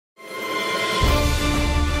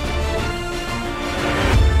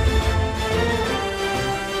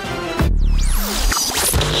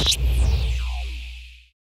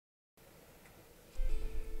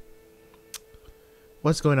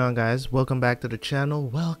What's going on, guys? Welcome back to the channel.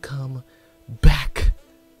 Welcome back.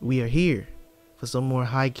 We are here for some more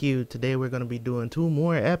Haikyuu. Today we're going to be doing 2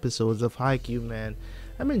 more episodes of Haikyuu, man.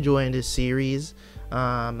 I'm enjoying this series.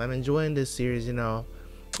 I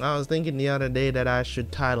was thinking the other day that I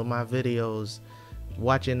should title my videos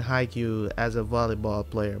watching Haikyuu as a volleyball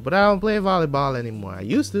player, but I don't play volleyball anymore. I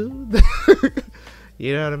used to.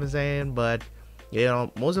 You know what I'm saying? But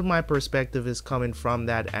most of my perspective is coming from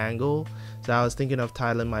that angle. So I was thinking of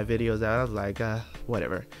titling my videos that. I was like,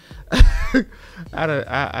 whatever.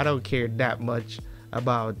 I don't care that much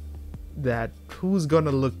about that. Who's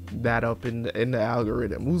gonna look that up in the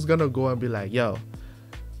algorithm? Who's gonna go and be like, yo,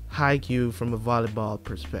 Haikyuu from a volleyball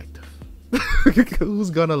perspective? Who's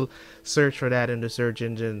gonna search for that in the search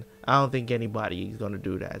engine? I don't think anybody is gonna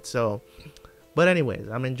do that. So, but anyways,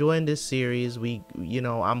 I'm enjoying this series.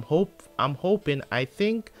 I'm hoping. I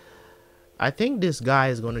think this guy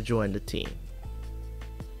is going to join the team.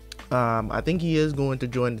 I think he is going to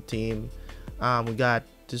join the team. We got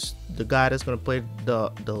the guy that's going to play the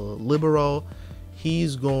libero.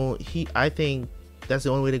 I think that's the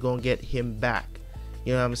only way they're going to get him back.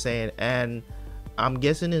 You know what I'm saying? And I'm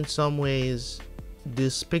guessing in some ways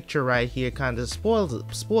this picture right here kind of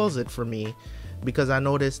spoils it for me, because I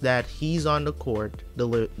noticed that he's on the court. The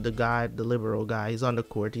libero guy, he's on the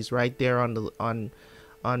court. He's right there on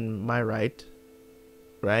my right.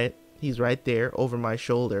 He's right there over my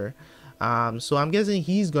shoulder. So I'm guessing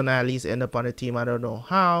he's gonna at least end up on the team. I don't know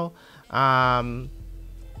how. I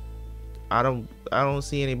don't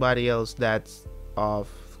see anybody else that's off.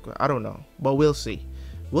 I don't know, but we'll see.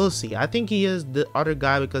 I think he is the other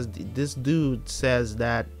guy, because this dude says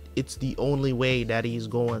that it's the only way that he's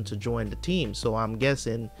going to join the team. So I'm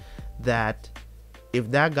guessing that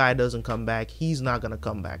if that guy doesn't come back, he's not gonna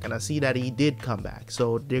come back. And I see that he did come back,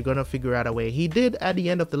 so they're gonna figure out a way. He did at the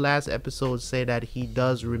end of the last episode say that he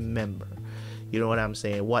does remember, you know what I'm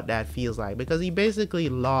saying, what that feels like, because he basically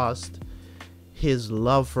lost his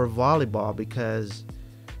love for volleyball because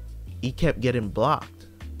he kept getting blocked.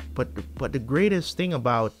 But the greatest thing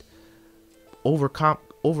about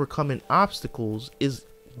overcoming obstacles is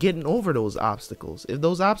getting over those obstacles. If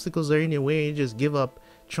those obstacles are in your way and you just give up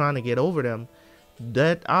trying to get over them,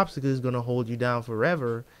 that obstacle is going to hold you down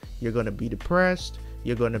forever. You're going to be depressed.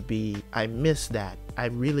 You're going to be, I miss that. I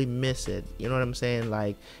really miss it. You know what I'm saying?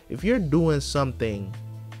 Like, if you're doing something,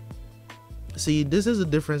 see, this is the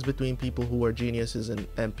difference between people who are geniuses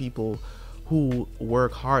and people who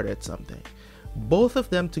work hard at something. Both of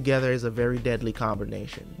them together is a very deadly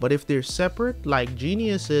combination. But if they're separate, like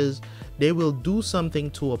geniuses, they will do something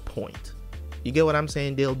to a point. You get what I'm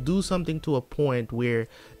saying? They'll do something to a point where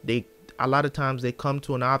a lot of times they come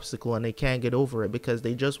to an obstacle and they can't get over it, because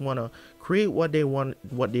they just want to create what they want,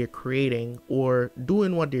 what they're creating, or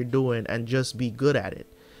doing what they're doing, and just be good at it.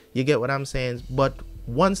 You get what I'm saying? But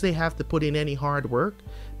once they have to put in any hard work,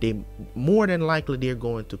 they more than likely they're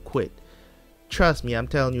going to quit. Trust me, I'm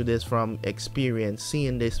telling you this from experience,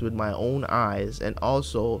 seeing this with my own eyes, and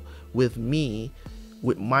also with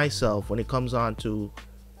myself, when it comes on to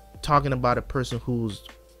talking about a person who's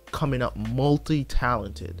coming up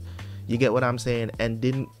multi-talented. You get what I'm saying? And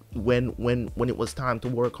didn't, when it was time to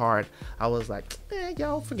work hard, I was like,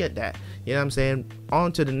 y'all forget that. You know what I'm saying?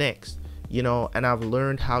 On to the next, and I've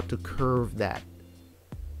learned how to curve that.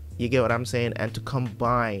 You get what I'm saying? And to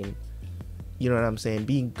combine, you know what I'm saying,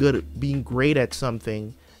 being great at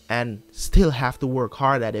something and still have to work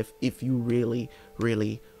hard at it if you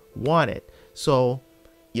really want it. So,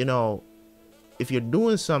 if you're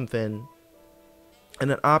doing something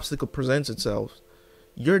and an obstacle presents itself,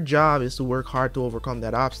 your job is to work hard to overcome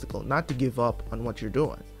that obstacle, not to give up on what you're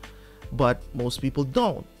doing. But most people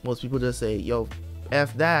don't. Most people just say, yo,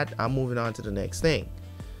 F that, I'm moving on to the next thing.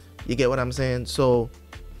 You get what I'm saying? So,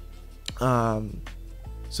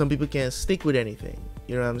 some people can't stick with anything.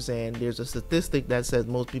 You know what I'm saying? There's a statistic that says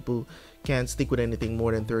most people can't stick with anything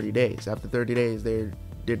more than 30 days. After 30 days, they're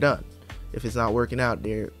done. If it's not working out,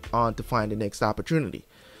 they're on to find the next opportunity.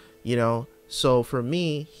 So for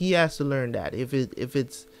me, he has to learn that. He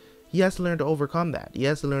has to learn to overcome that. He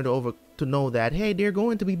has to learn to know that, hey, they're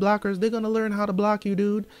going to be blockers. They're going to learn how to block you,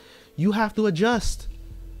 dude. You have to adjust.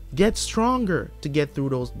 Get stronger to get through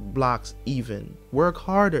those blocks even. Work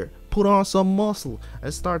harder. Put on some muscle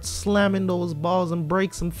and start slamming those balls and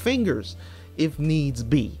break some fingers if needs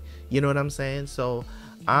be. You know what I'm saying? So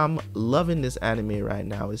I'm loving this anime right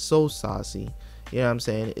now. It's so saucy. You know what I'm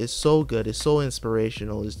saying? It's so good. It's so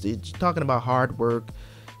inspirational. It's talking about hard work,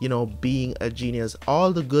 being a genius.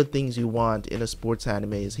 All the good things you want in a sports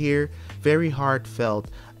anime is here. Very heartfelt.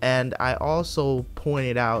 And I also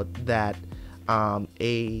pointed out that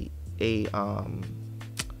a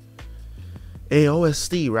a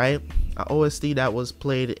OST, right? A OST that was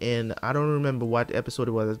played in, I don't remember what episode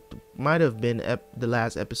it was. It might have been the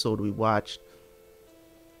last episode we watched.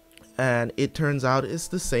 And it turns out it's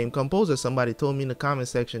the same composer. Somebody told me in the comment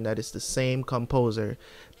section that it's the same composer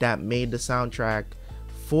that made the soundtrack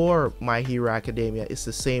for My Hero Academia. It's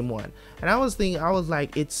the same one. And I was thinking, I was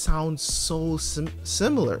like, it sounds so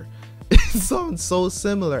similar. It sounds so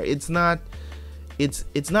similar. It's not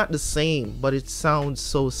the same, but it sounds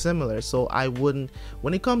so similar. So I wouldn't,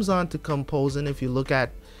 when it comes on to composing, if you look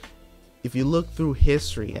through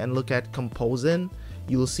history and look at composing,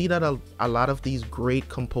 you will see that a lot of these great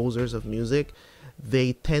composers of music,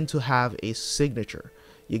 they tend to have a signature.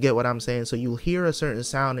 You get what I'm saying? So you'll hear a certain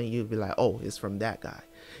sound and you'll be like, oh, it's from that guy.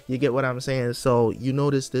 You get what I'm saying? So you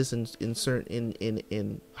notice this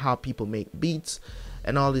in how people make beats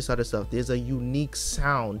and all this other stuff. There's a unique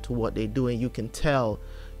sound to what they do, and you can tell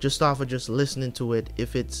just off of just listening to it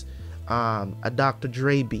if it's a Dr.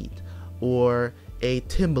 Dre beat or a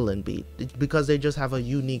Timbaland beat, because they just have a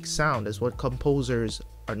unique sound. That's what composers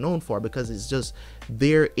are known for, because it's just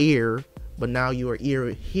their ear, but now you are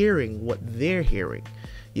hearing what they're hearing.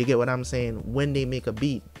 You get what I'm saying? When they make a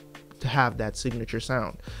beat, to have that signature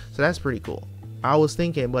sound. So that's pretty cool. I was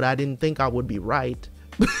thinking, but I didn't think I would be right.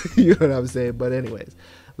 You know what I'm saying? But anyways,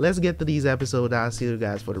 let's get to these episodes. I'll see you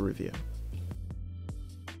guys for the review.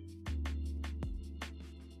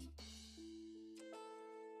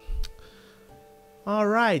 All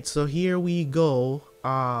right, so here we go.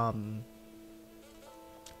 Haikyuu,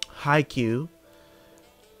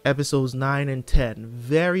 episodes 9 and 10.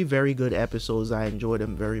 Very, very good episodes. I enjoyed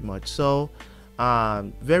them very much. So,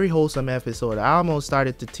 very wholesome episode. I almost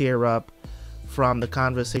started to tear up from the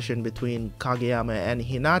conversation between Kageyama and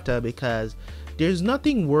Hinata, because there's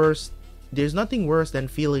nothing worse than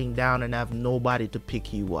feeling down and have nobody to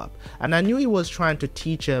pick you up. And I knew he was trying to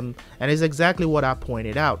teach him, and it's exactly what I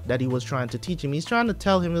pointed out, that he was trying to teach him. He's trying to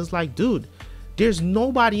tell him, it's like, dude, there's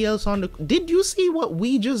nobody else on the... Did you see what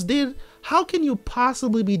we just did? How can you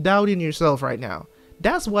possibly be doubting yourself right now?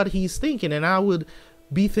 That's what he's thinking, and I would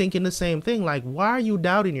be thinking the same thing. Like, why are you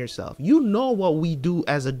doubting yourself? You know what we do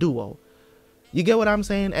as a duo. You get what I'm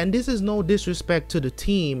saying? And this is no disrespect to the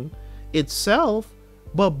team itself,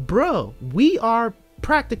 but bro, we are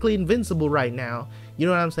practically invincible right now. You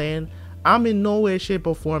know what I'm saying? I'm in no way, shape,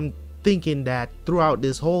 or form thinking that throughout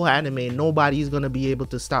this whole anime, nobody's going to be able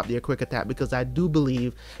to stop their quick attack, because I do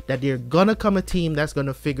believe that they're going to come a team that's going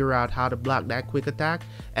to figure out how to block that quick attack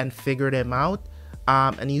and figure them out.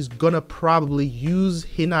 And he's going to probably use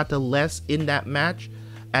Hinata less in that match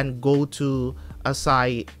and go to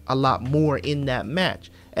Asahi a lot more in that match.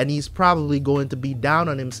 And he's probably going to be down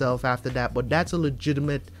on himself after that, but that's a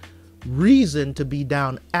legitimate reason to be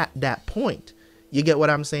down at that point. You get what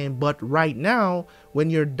I'm saying? But right now, when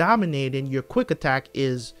you're dominating, your quick attack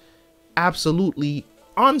is absolutely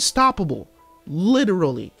unstoppable.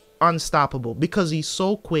 Literally unstoppable, because he's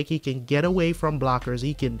so quick. He can get away from blockers.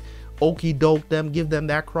 He can okie doke them, give them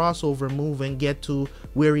that crossover move, and get to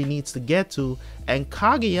where he needs to get to. And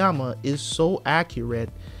Kageyama is so accurate,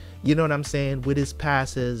 you know what I'm saying, with his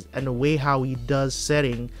passes and the way how he does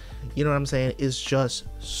setting, you know what I'm saying, is just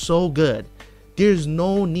so good. There's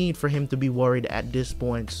no need for him to be worried at this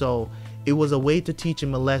point. So it was a way to teach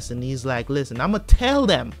him a lesson. He's like, listen, I'm gonna tell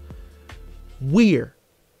them I'm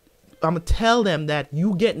gonna tell them that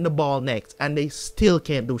you getting the ball next, and they still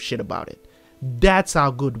can't do shit about it. That's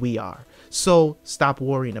how good we are. So stop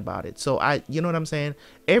worrying about it. So you know what I'm saying?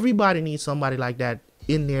 Everybody needs somebody like that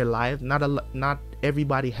in their life. Not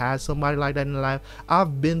everybody has somebody like that in their life.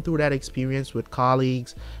 I've been through that experience with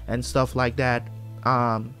colleagues and stuff like that.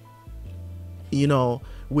 You know,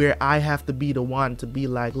 where I have to be the one to be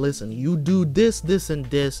like, listen, you do this, this, and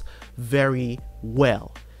this very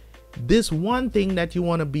well. This one thing that you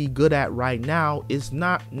want to be good at right now is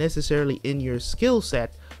not necessarily in your skill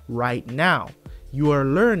set right now. You are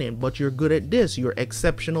learning, but you're good at this. You're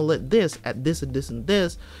exceptional at this, and this, and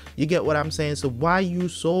this. You get what I'm saying? So why are you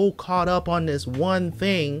so caught up on this one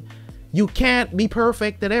thing? You can't be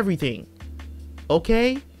perfect at everything.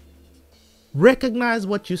 Okay? Recognize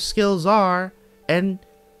what your skills are and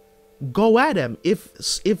go at them. If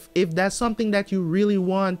that's something that you really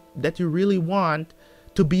want,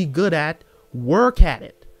 to be good at, work at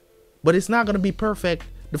it. But it's not going to be perfect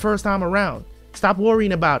the first time around. Stop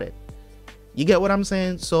worrying about it. You get what I'm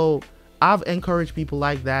saying? So I've encouraged people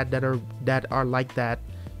like that are like that,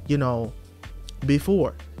 you know,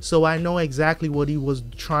 before. So I know exactly what he was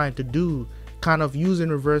trying to do, kind of using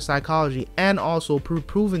reverse psychology, and also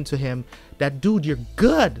proving to him that, dude, you're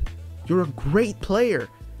good. You're a great player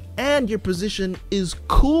and your position is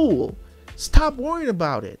cool. Stop worrying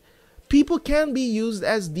about it. People can be used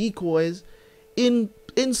as decoys in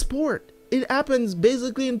sport. It happens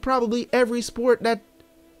basically in probably every sport that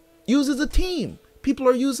uses a team. People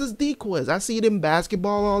are used as decoys. I see it in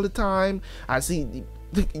basketball all the time. I see,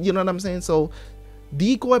 you know what I'm saying? So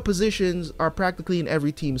decoy positions are practically in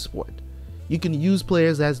every team sport. You can use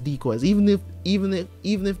players as decoys, even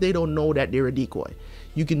if they don't know that they're a decoy.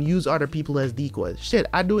 You can use other people as decoys. Shit,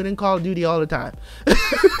 I do it in Call of Duty all the time.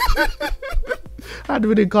 I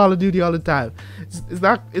do it in Call of Duty all the time. It's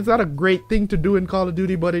not a great thing to do in Call of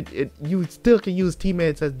Duty, but you still can use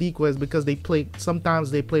teammates as decoys because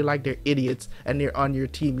sometimes they play like they're idiots and they're on your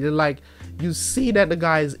team. You're like, you see that the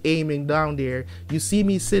guy is aiming down there. You see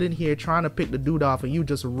me sitting here trying to pick the dude off, and you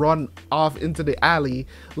just run off into the alley.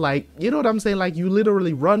 Like, you know what I'm saying? Like, you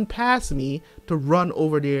literally run past me to run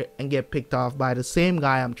over there and get picked off by the same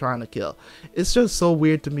guy I'm trying to kill. It's just so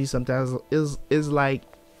weird to me sometimes. It's like,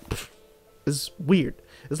 it's weird.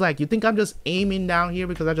 It's like, you think I'm just aiming down here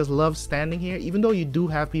because I just love standing here, even though you do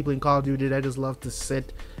have people in Call of Duty that just love to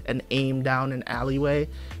sit and aim down an alleyway.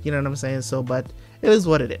 You know what I'm saying? So, but it is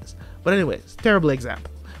what it is. But anyways, terrible example,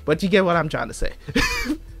 but you get what I'm trying to say.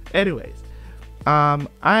 Anyways, I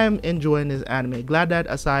am enjoying this anime. Glad that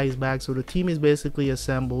Asahi is back. So the team is basically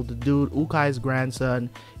assembled. The dude, Ukai's grandson,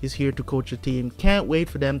 is here to coach the team. Can't wait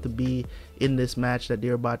for them to be in this match that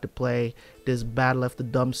they're about to play. This battle of the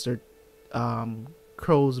dumpster,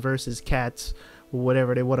 crows versus cats, or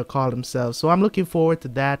whatever they want to call themselves. So I'm looking forward to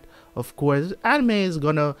that. Of course, anime is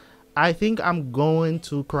gonna, I think I'm going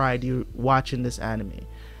to cry watching this anime,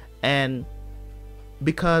 and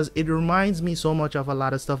because it reminds me so much of a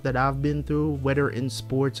lot of stuff that I've been through, whether in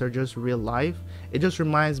sports or just real life. It just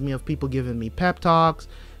reminds me of people giving me pep talks,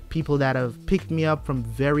 people that have picked me up from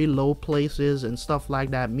very low places and stuff like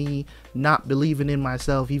that, me not believing in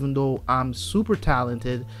myself even though I'm super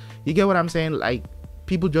talented. You get what I'm saying? Like,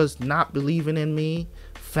 people just not believing in me,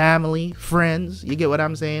 family, friends, you get what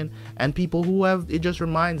I'm saying? And people who have, it just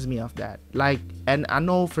reminds me of that. Like, and I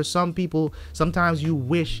know for some people, sometimes you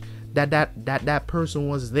wish that person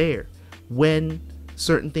was there when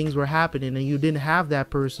certain things were happening, and you didn't have that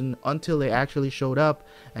person until they actually showed up,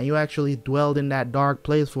 and you actually dwelled in that dark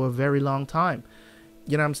place for a very long time.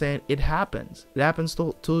 You know what I'm saying? It happens. It happens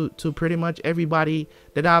to pretty much everybody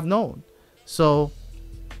that I've known. So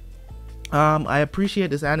I appreciate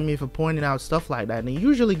this anime for pointing out stuff like that. And you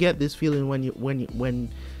usually get this feeling when you know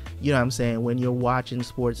what I'm saying, when you're watching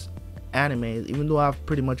sports animes, even though I've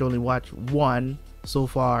pretty much only watched one so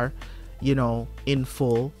far, you know, in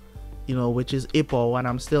full, you know, which is Ippo, and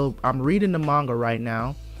I'm reading the manga right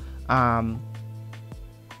now,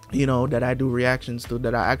 you know, that I do reactions to,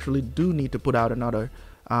 that I actually do need to put out another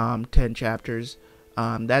 10 chapters.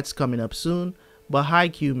 That's coming up soon. But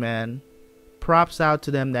Haikyuu, man, props out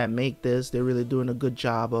to them that make this. They're really doing a good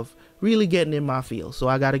job of really getting in my field, so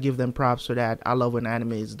I gotta give them props for that. I love when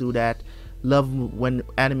animes do that. Love when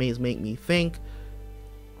animes make me think.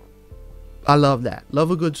 I love that. Love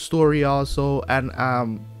a good story also, and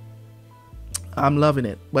I'm loving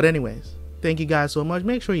it. But anyways, thank you guys so much.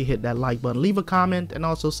 Make sure you hit that like button, leave a comment, and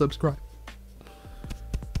also subscribe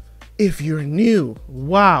if you're new.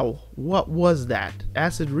 Wow, what was that?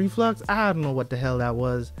 Acid reflux? I don't know what the hell that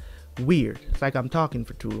was. Weird. It's like I'm talking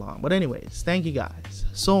for too long. But anyways, thank you guys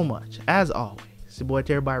so much. As always, it's your boy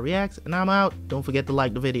Terabyt Reacts, and I'm out. Don't forget to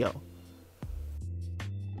like the video.